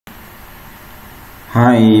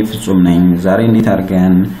ሃይ ፍጹም ነኝ ዛሬ እንዴት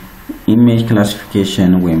አድርገን ኢሜጅ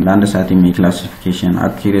ክላሲፊኬሽን ወይም ላንድሳት ኢሜጅ ክላሲፊኬሽን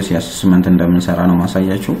አኩሬሲ አሰስመንት እንደምንሰራ ነው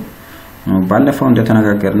ማሳያችሁ ባለፈው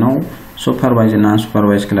እንደተነጋገርነው ሱፐርቫይዝ እና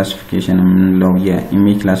አንሱፐርቫይዝ ክላሲፊኬሽን ምንለው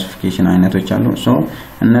የኢሜጅ ክላሲፊኬሽን አይነቶች አሉ ሶ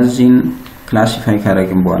እነዚህን ክላሲፋይ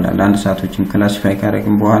ካደረግን በኋላ ላንድሳቶችን ክላሲፋይ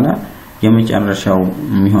ካደረግን በኋላ የመጨረሻው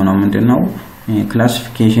የሚሆነው ምንድነው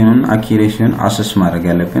ክላሲፊኬሽኑን አኩሬሲውን አሰስ ማድረግ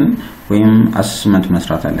አለብን ወይም አሰስመንት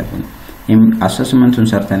መስራት አለብን አሰስመንቱን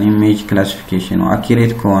ሰርተን ኢሜጅ ክላሲፊኬሽኑ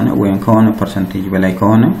አኩሬት ከሆነ ወይም ከሆነ ፐርሰንቴጅ በላይ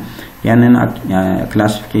ከሆነ ያንን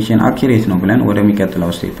ክላሲፊኬሽን አኩሬት ነው ብለን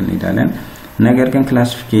ወደሚቀጥለው ስቴፕ እንሄዳለን ነገር ግን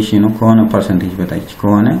ክላሲፊኬሽኑ ከሆነ ፐርሰንቴጅ በታች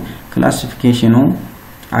ከሆነ ክላሲፊኬሽኑ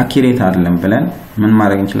አኩሬት አይደለም ብለን ምን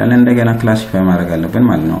ማድረግ እንችላለን እንደገና ክላሲፋይ ማድረግ አለብን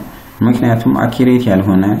ማለት ነው ምክንያቱም አኩሬት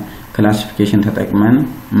ያልሆነ ክላሲፊኬሽን ተጠቅመን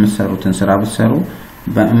የምትሰሩትን ስራ ብትሰሩ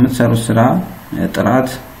በእምትሰሩት ስራ ጥራት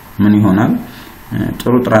ምን ይሆናል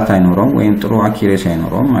ጥሩ ጥራት አይኖረውም ወይም ጥሩ አኩሬሲ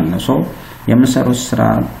አይኖረውም ማለት ነው ሶ የምትሰሩት ስራ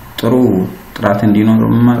ጥሩ ጥራት እንዲኖር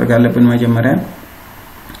ማድረግ አለብን መጀመሪያ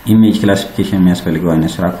ኢሜጅ ክላሲፊኬሽን የሚያስፈልገው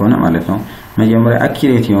አይነት ስራ ከሆነ ማለት ነው መጀመሪያ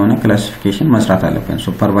አኩሬት የሆነ ክላሲፊኬሽን መስራት አለብን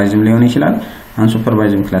ሱፐርቫይዝም ሊሆን ይችላል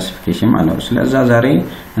አንሱፐርቫይዝም ክላሲፊኬሽን ማለት ነው ስለዚህ ዛሬ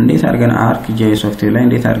እንዴት አድርገን ArcGIS ሶፍትዌር ላይ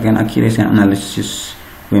እንዴት አድርገን አኩሬሲ አናሊሲስ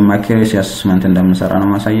ወይም አኩሬሲ አሰስመንት እንደምንሰራ ነው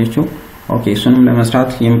ማሳያችሁ ኦኬ እሱንም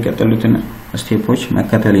ለመስራት የሚከተሉትን ስቴፖች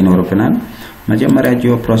መከተል ይኖርብናል መጀመሪያ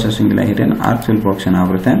ጂኦ ፕሮሰሲንግ ላይ ሄደን አርክ ቱል ቦክስን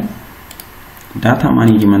አብርተን ዳታ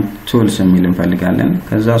ማኔጅመንት ቱልስ የሚል እንፈልጋለን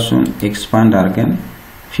ከዛ እሱን ኤክስፓንድ አድርገን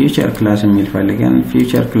ፊውቸር ክላስ የሚል ፈልገን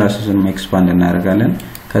ፊውቸር ክላስን ኤክስፓንድ እናደርጋለን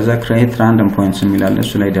ከዛ ክሬት ራንደም ፖይንትስ የሚል አለ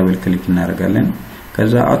እሱ ላይ ደብል ክሊክ እናደርጋለን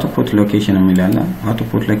ከዛ አውትፑት ሎኬሽን የሚል አለ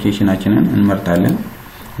አውትፑት ሎኬሽናችንን እንመርጣለን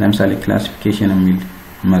ለምሳሌ ክላሲፊኬሽን የሚል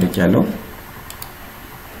መርጫለሁ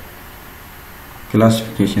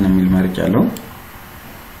ክላሲፊኬሽን የሚል መርጫለሁ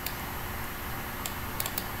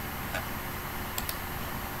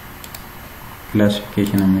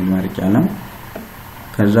ክላሲፊኬሽን የሚል መርጫለሁ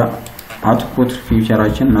ከዛ አውትፑት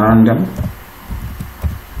ፊውቸራችን ራንደም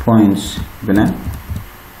ፖይንትስ ብለን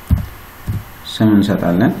ስም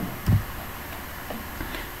እንሰጣለን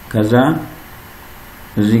ከዛ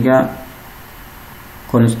እዚህ ጋር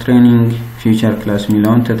constraining future class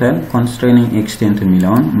የሚለውን ተተል constraining extent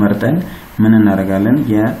የሚለውን መርጠን ምን እናደርጋለን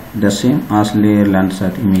the same as layer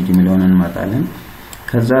landsat image የሚለውን እንመርጣለን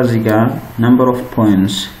ከዛ እዚህ ጋር number of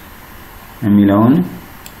points የሚለውን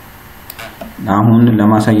አሁን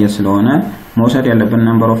ለማሳየት ስለሆነ መውሰድ ያለብን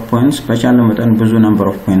number of points በቻለው መጠን ብዙ number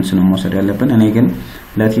of points ነው መውሰድ ያለብን እኔ ግን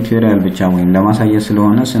ለቲዩቶሪያል ብቻ ወይም ለማሳየት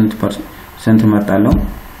ስለሆነ ስንት መርጣለሁ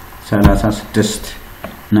 36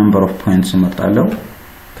 number of points መርጣለሁ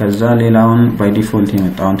ከዛ ሌላውን by default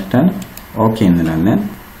የመጣውን ተተን ኦኬ እንላለን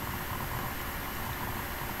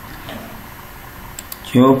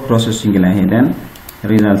ጂኦ ፕሮሰሲንግ ላይ ሄደን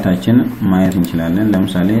ሪዛልታችን ማየት እንችላለን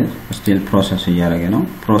ለምሳሌ ስቲል ፕሮሰስ እያደረገ ነው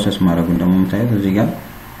ፕሮሰስ ማድረጉን ደግሞ የምታዩት እዚህ ጋር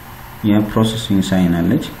የፕሮሰሲንግ ሳይን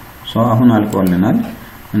አለች ሶ አሁን አልቆልናል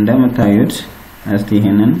እንደምታዩት እስቲ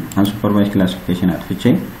ይሄንን አንሱፐርቫይዝ ክላሲፊኬሽን አጥፍቼ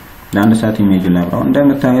ላንድሳት ኢሜጅ ላብራው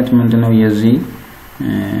እንደምታዩት ምንድነው የዚህ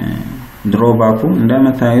ድሮባኩ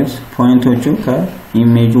እንደምታዩት ፖይንቶቹ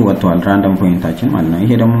ከኢሜጁ ወጥተዋል ራንደም ፖይንታችን ማለት ነው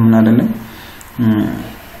ይሄ ደግሞ ምን አይደለም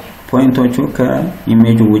ፖይንቶቹ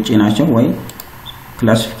ከኢሜጁ ውጪ ናቸው ወይ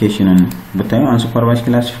ክላሲፊኬሽንን በታዩ አንሱፐርቫይዝ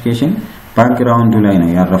ክላሲፊኬሽን ባክግራውንዱ ላይ ነው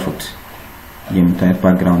ያረፉት የምታዩት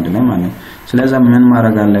ባክግራውንድ ላይ ማለት ነው ስለዚህ ምን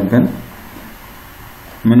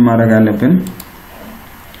ማድረግ አለብን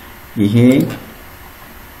ይሄ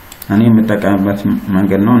እኔ የምጠቀምበት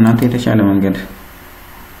መንገድ ነው እናንተ የተሻለ መንገድ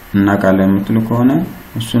እናቃለን የምትሉ ከሆነ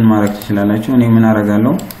እሱን ማድረግ ትችላላችሁ እኔ ምን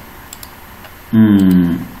አደርጋለሁ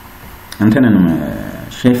እንትንን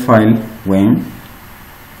ሼፕ ፋይል ወይም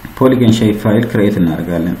ፖሊገን ሼፕ ፋይል ክሬት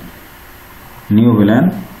እናደርጋለን ኒው ብለን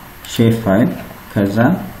ሼፕ ፋይል ከዛ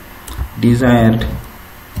ዲዛይርድ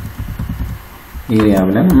ኤሪያ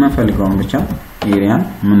ብለን የምንፈልገውን ብቻ ኤሪያ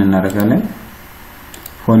ምን እናደርጋለን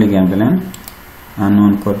ፖሊገን ብለን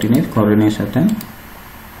unknown coordinate ሰተን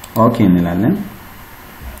ኦኬ እንላለን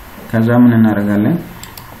ከዛ ምን እናደርጋለን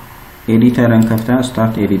ኤዲተርን ከፍተን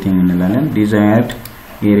ስታርት ኤዲቲንግ እንላለን ዲዛይርድ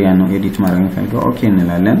ኤሪያ ነው ኤዲት ማድረግ እንፈልገው ኦኬ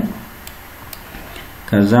እንላለን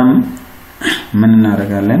ከዛም ምን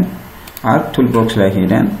እናደርጋለን አርክ ቱል ቦክስ ላይ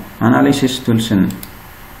ሄደን አናሊሲስ ቱልስን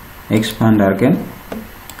ኤክስፓንድ አድርገን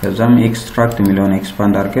ከዛም ኤክስትራክት የሚለውን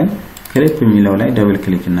ኤክስፓንድ አድርገን ክሊፕ የሚለው ላይ ደብል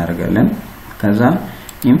ክሊክ እናደርጋለን ከዛ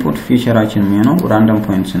ኢንፑት ፊቸራችን የሚሆነው ራንደም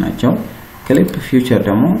ፖይንትስ ናቸው ክሊፕ ፊቸር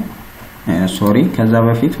ደግሞ ከዛ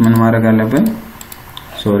በፊት ምን ማድረግ አለብን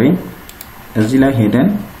እዚህ ላይ ሄደን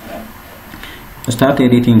ስታርት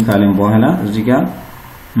ኤዲቲንግ ካለን በኋላ እዚህ ጋር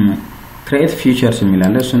create features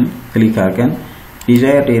የሚላል እሱን ክሊክ አድርገን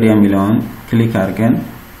desired area የሚለውን ክሊክ አድርገን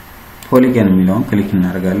polygon የሚለውን ክሊክ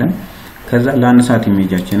እናደርጋለን ከዛ Landsat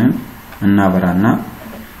ኢሜጃችንን እናበራና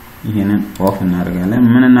ይሄንን ኦፍ እናደርጋለን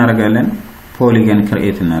ምን እናደርጋለን polygon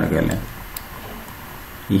create እናደርጋለን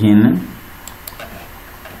ይሄንን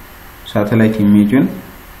ሳተላይት ኢሜጁን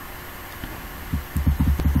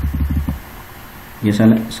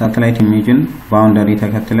የሳተላይት ኢሜጁን ባውንደሪ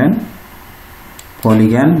ተከትለን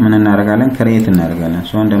polygon ምን እናደርጋለን create እናደርጋለን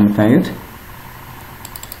ሶ እንደምታዩት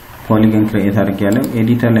polygon create አድርጌያለሁ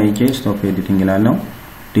ኤዲተር ላይ ጄ ስቶፕ ኤዲቲንግ ይላልው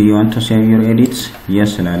do you want to save your edits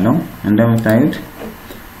yes ይላልው እንደምታዩት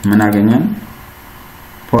ምን አገኘን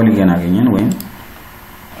polygon አገኘን ወይም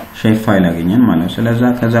ሼፕ ፋይል አገኘን ማለት ነው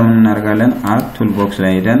ስለዚህ ከዛ ምን እናደርጋለን አርክ ቱል ቦክስ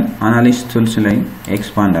ላይ ሄደን አናሊሲስ ቱልስ ላይ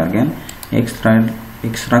ኤክስፓንድ አድርገን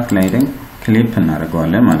ኤክስትራክት ላይ ሄደን ክሊፕ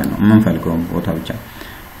እናደርገዋለን ማለት ነው የምንፈልገው ቦታ ብቻ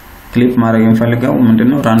ክሊፕ ማድረግ የምንፈልገው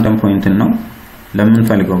ምንድነው ራንደም ፖይንት ነው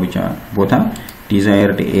ለምንፈልገው ብቻ ቦታ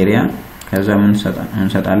desired area ከዛ ምን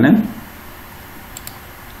እንሰጣለን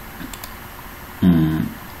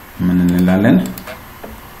ምን እንላለን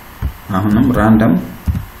አሁንም random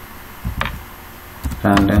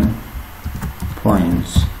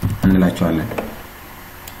points እንላቸዋለን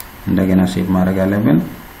እንደገና ሴቭ ማድረግ አለብን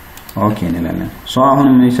ኦኬ እንላለን ሶ አሁን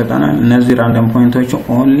ምን ይሰጣናል እነዚህ random ፖይንቶች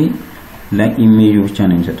only ለኢሜጅ ብቻ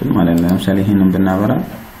ነው የሚሰጡት ማለት ነው ለምሳሌ ይሄንን ብናበራ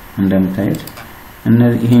እንደምታዩት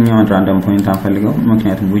እነዚህ ይሄኛውን random point አንፈልገው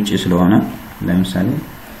ምክንያቱም ውጪ ስለሆነ ለምሳሌ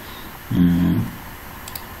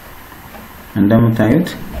እንደምታዩት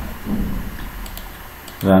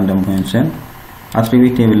random points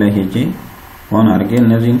attribute table ላይ ሄጄ ኦን አድርጌ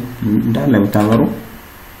እነዚህ እንዳለ ብታበሩ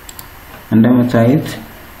እንደምታዩት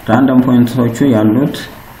random points ያሉት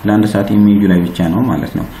Landsat ኢሜጁ ላይ ብቻ ነው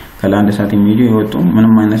ማለት ነው ከላንድሳት ኢሜጁ የወጡ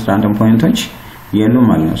ምንም አይነት random points የሉም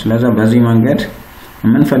ማለት ነው ስለዚህ በዚህ መንገድ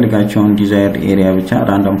የምንፈልጋቸውን desired area ብቻ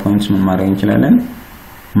random points ምን ማድረግ እንችላለን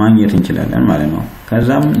ማግኘት እንችላለን ማለት ነው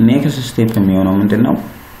ከዛም next step የሚሆነው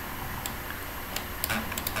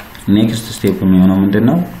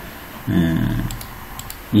ምንድነው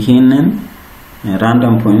ይሄንን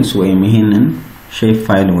random points ወይም ይሄንን shape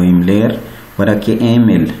file ወይም layer ወደ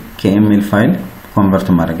KML file convert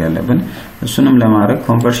ማድረግ ያለብን እሱንም ለማድረግ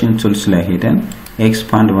conversion tools ላይ ሄደን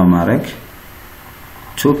expand በማድረግ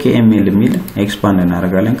to KML ሚል expand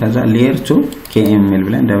እናደርጋለን ከዛ layer to KML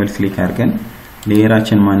ብለን double click አድርገን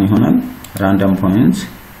ሌየራችን ማን ይሆናል random points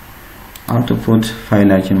output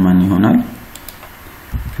ፋይላችን ማን ይሆናል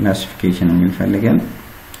classification የሚል ፈልገን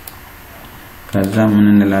ከዛ ምን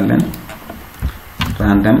እንላለን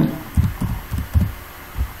random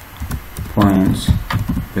points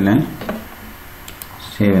ብለን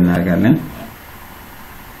ሴቭ እናደርጋለን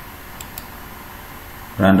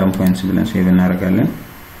random points ብለን ሴቭ እናደርጋለን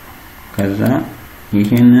ከዛ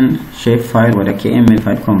ይሄንን shape file ወደ KML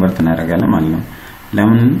file convert እናደርጋለን ማለት ነው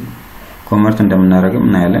ለምን convert እንደምናደርግም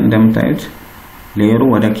እናያለን እንደምታዩት ሌየሩ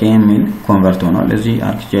ወደ KML convert ሆኗል እዚህ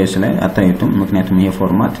ArcGIS ላይ አታዩትም ምክንያቱም ይሄ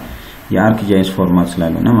ፎርማት የArcGIS ፎርማት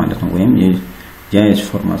ስላልሆነ ማለት ነው ወይም የGIS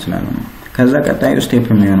ፎርማት ስላልሆነ ከዛ ቀጣዩ ስቴፕ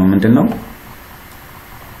የሚሆነው ምንድነው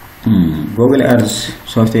Google Earth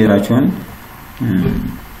ሶፍትዌራችሁን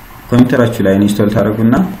ኮምፒውተራችሁ ላይ ኢንስቶል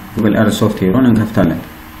ታደርጉና Google Earth ሶፍትዌሩን እንከፍታለን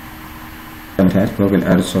እንደምታዩት Google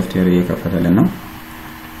Earth ሶፍትዌር እየከፈተልን ነው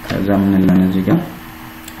ከዛ ምን እንላለን እዚህ ጋር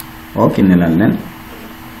ኦኬ እንላለን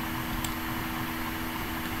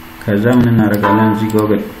ከዛ ምን እናደርጋለን እዚህ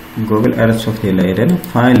Google Earth ሶፍትዌር ላይ ሄደን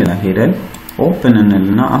ፋይል ላይ ሄደን ኦፕን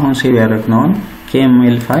እንልና አሁን ሴቭ ያደረግነውን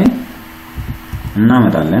KML ፋይል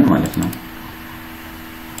እናመጣለን ማለት ነው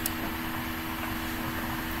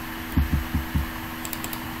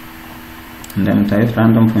እንደምታዩት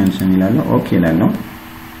random points የሚላለው ኦኬ ይላልው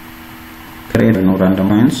create ነው random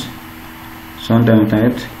points ሶ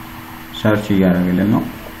እንደምታዩት ሰርች እያደረገልን ነው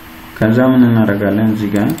ከዛ ምን እናደርጋለን እዚህ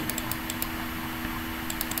ጋር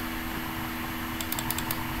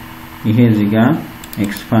ይሄ እዚህ ጋር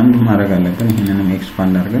ኤክስፓንድ ማድረግ አለብን ይሄንንም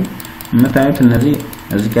ኤክስፓንድ አድርገን የምታዩት እነዚህ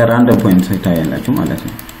እዚህ ጋር random points ታያላችሁ ማለት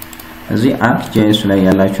ነው እዚህ ArcGIS ላይ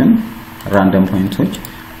ያላችሁን random points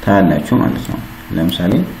ታያላችሁ ማለት ነው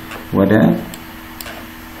ለምሳሌ ወደ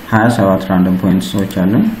 27 random points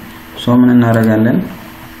አሉ ሶ ምን እናደርጋለን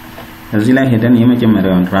እዚህ ላይ ሄደን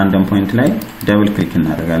የመጀመሪያውን random point ላይ double click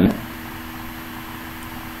እናደርጋለን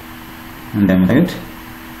እንደምታዩት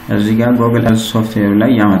እዚህ ጋር Google Earth ሶፍትዌር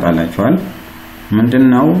ላይ ያመጣላችኋል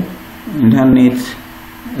ምንድነው ኢንተርኔት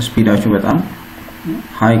ስፒዳችሁ በጣም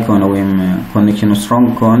ሃይ ከሆነ ወይም ኮኔክሽኑ ስትሮንግ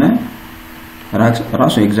ከሆነ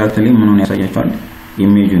ራሱ ኤግዛክትሊ ምኑን ያሳያችኋል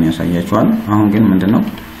ኢሜጁን ያሳያችኋል አሁን ግን ምንድነው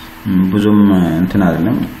ብዙም እንትን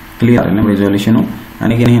አይደለም ክሊር አይደለም ሪዞሉሽኑ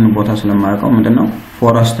እኔ ግን ይሄን ቦታ ስለማያውቀው ምንድነው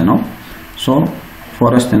ፎረስት ነው ሶ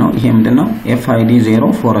ፎረስት ነው። ይሄ ምንድነው FID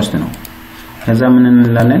 0 ፎረስት ነው። ከዛ ምን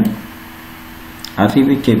እንላለን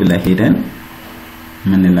አትሪቢዩት ቴብል ላይ ሄደን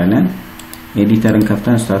ምን እንላለን ኤዲተርን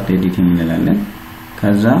ከፍተን ስታርት ኤዲቲንግ እንላለን።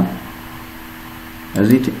 ከዛ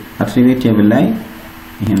እዚህ አትሪቢዩት ቴብል ላይ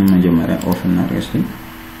ይሄን መጀመሪያ ኦፍ እና ሬስት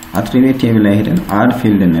አትሪቢዩት ቴብል ላይ ሄደን አድ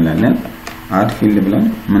ፊልድ እንላለን። አድ ፊልድ ብለን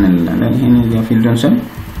ምን እንላለን ይሄን የፊልዱን ስም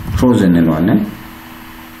ትሩዝ እንለዋለን።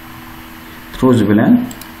 ትሩዝ ብለን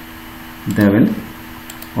ደብል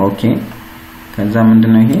ኦኬ። ከዛ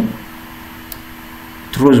ምንድነው ይሄ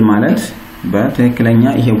ትሩዝ ማለት በትክክለኛ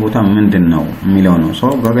ይሄ ቦታ ምንድነው የሚለው ነው።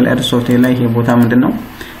 ሶ ጉግል ኤርዝ ሶፍትዌር ላይ ይሄ ቦታ ምንድነው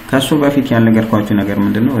ከሱ በፊት ያልነገርኳችሁ ነገር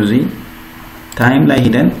ምንድነው እዚህ ታይም ላይ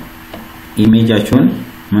ሄደን ኢሜጃችሁን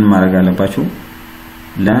ምን ማድረግ አለባችሁ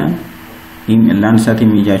ለላንድሳት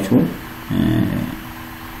ኢሜጃችሁ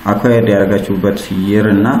አኳየርድ ያደረጋችሁበት ይር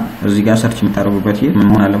እና እዚህ ጋር ሰርች የምታደርጉበት ይር ምን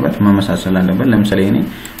መሆን አለበት መመሳሰል አለበት። ለምሳሌ እኔ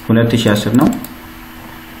 2010 ነው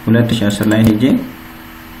 2010 ላይ ሄጄ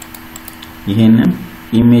ይሄንን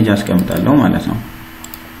ኢሜጅ አስቀምጣለሁ ማለት ነው።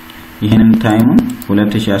 ይሄንን ታይሙን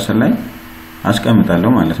 2010 ላይ አስቀምጣለሁ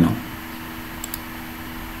ማለት ነው።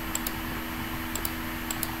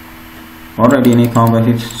 ኦሬዲ እኔ ካሁን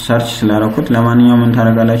በፊት ሰርች ስላደረኩት ለማንኛውም ምን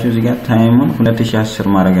ታረጋላችሁ እዚህ ጋር ታይሙን 2010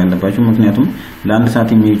 ማድረግ አለባችሁ። ምክንያቱም ለአንድ ሰዓት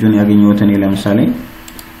ኢሜጁን ያገኘሁት እኔ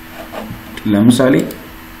ለምሳሌ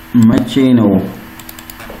መቼ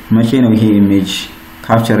ነው ይሄ ኢሜጅ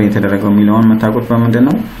ካፕቸር የተደረገው የሚለውን መታቆት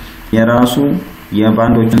በምንድነው የራሱ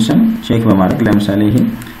የባንዶችን ስም ቼክ በማድረግ ለምሳሌ ይሄ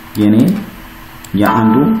የኔ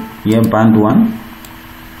የአንዱ የባንድ 1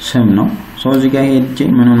 ስም ነው። ሶ እዚህ ጋር ሄጄ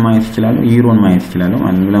ምኑን ማየት ይችላል ይሮን ማየት ይችላል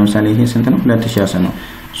ማለት ነው። ለምሳሌ ይሄ ስንት ነው 2010 ነው።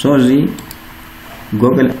 ሶ እዚህ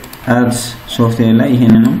ጉግል ኤርዝ ሶፍትዌር ላይ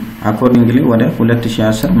ይሄንንም አኮርዲንግሊ ወደ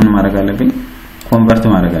 2010 ምን ማድረግ አለብኝ ኮንቨርት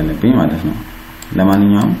ማድረግ አለብኝ ማለት ነው።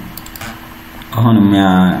 ለማንኛውም አሁን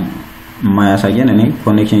የማያሳየን እኔ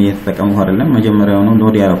ኮኔክሽን እየተጠቀምኩ አይደለም መጀመሪያው ነው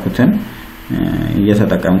ሎድ ያደረኩትን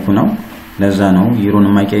እየተጠቀምኩ ነው። ለዛ ነው ይሮን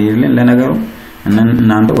የማይቀይርልን ለነገሩ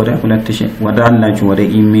እናንተ ወደ 2000 ወደ አላችሁ ወደ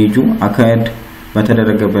ኢሜጁ አካሄድ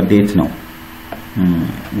በተደረገበት ዴት ነው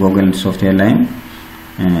ጉግል ሶፍትዌር ላይ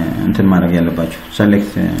እንትን ማድረግ ያለባችሁ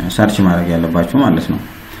ሴሌክት ሰርች ማድረግ ያለባችሁ ማለት ነው።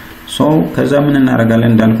 ሶ ከዛ ምን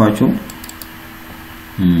እናደርጋለን እንዳልኳችሁ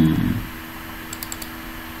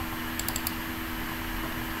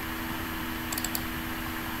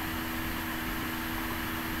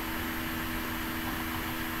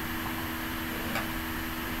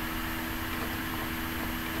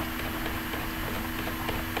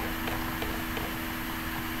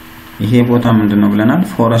ይሄ ቦታ ምንድነው ብለናል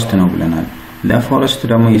ፎረስት ነው ብለናል። ለፎረስት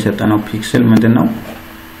ደግሞ የሰጠነው ፒክሰል ምንድነው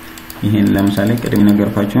ይሄን ለምሳሌ ቅድም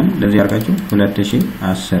ነገርኳችሁ ለዚህ አርጋችሁ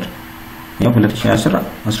 2010 ያው 2010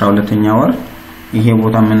 12ኛ ወር ይሄ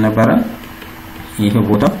ቦታ ምን ነበረ ይሄ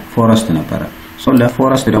ቦታ ፎረስት ነበረ። ሶ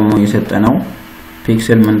ለፎረስት ደግሞ የሰጠነው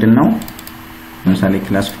ፒክሰል ምንድነው ለምሳሌ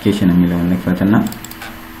ክላሲፊኬሽን የሚለውን ልክፈትና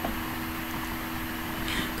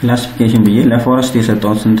ክላሲፊኬሽን ብዬ ለፎረስት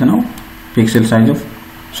የሰጠው ስንት ነው ፒክሰል ሳይዝ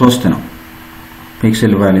 3 ነው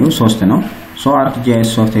ፒክሰል ቫልዩ 3 ነው። ሶ ArcGIS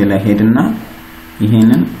ሶፍትዌር ላይ ሄድና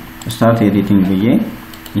ይሄንን ስታርት ኤዲቲንግ ብዬ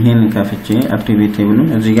ይሄንን ከፍቼ አትሪቢዩት ቴብሉን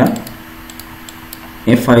እዚህ ጋር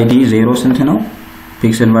FID 0 ስንት ነው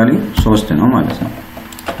ፒክሰል ቫልዩ 3 ነው ማለት ነው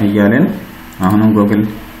እያለን አሁንም ጉግል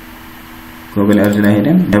ኤርዝ ላይ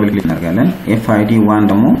ሄደን ደብል ክሊክ እናደርጋለን። FID 1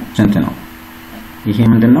 ደግሞ ስንት ነው ይሄ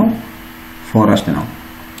ምንድነው ፎረስት ነው።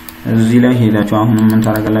 እዚህ ላይ ሄዳችሁ አሁንም ምን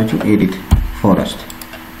ታደርጋላችሁ ኤዲት ፎረስት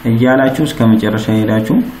እያላችሁ እስከ መጨረሻ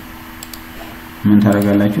ሄዳችሁ ምን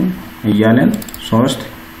ታደርጋላችሁ እያለን 3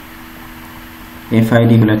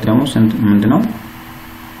 FID 2 ደግሞ ስንት ምንድነው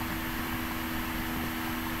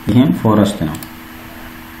ይሄም ፎረስት ነው።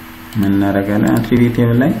 ምን እናደርጋለን አትሪቢዩት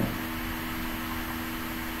ቴብል ላይ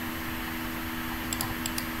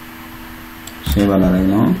ሴቭ አላደረግ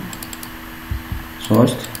ነው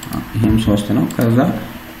 3 ይሄም 3 ነው። ከዛ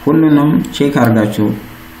ሁሉንም ቼክ አድርጋችሁ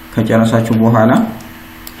ከጨረሳችሁ በኋላ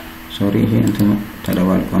ሶሪ ይሄ እንትኑ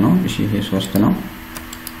ተደባልቆ ነው እሺ ይሄ 3 ነው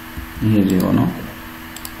ይሄ 0 ነው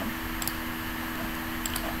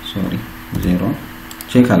ሶሪ 0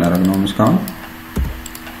 ቼክ አላደረግነው እስካሁን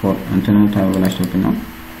ፎር እንትኑ ተበላሽቶብኝ ነው።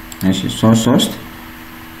 እሺ 3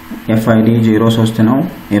 FID 0 3 ነው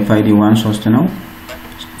FID 1 3 ነው።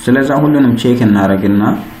 ስለዚህ ሁሉንም ቼክ እናደርግና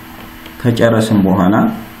ከጨረስን በኋላ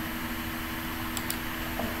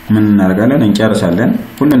ምን እናደርጋለን እንጨርሳለን።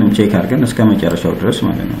 ሁሉንም ቼክ አድርገን እስከ መጨረሻው ድረስ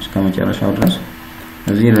ማለት ነው እስከ መጨረሻው ድረስ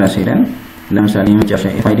እዚህ ድረስ ሄደን ለምሳሌ የመጨረሻ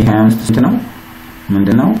FID 25 ስንት ነው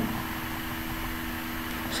ምንድነው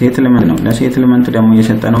ሴትልመንት ነው። ለሴትልመንት ደግሞ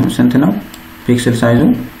የሰጠነው ስንት ነው ፒክሰል ሳይዙ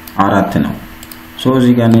 4 ነው። ሶ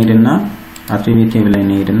እዚህ ጋር እንሄድና አትሪቢዩት ቴብል ላይ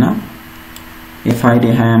እንሄድና ኤፍአይዲ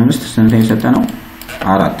 25 ስንት የሰጠነው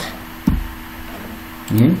 4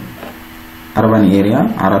 ይሄ አርባን ኤሪያ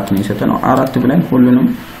 4 ነው የሰጠነው 4 ብለን ሁሉንም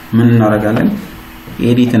ምን እናረጋለን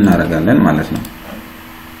ኤዲት እናረጋለን ማለት ነው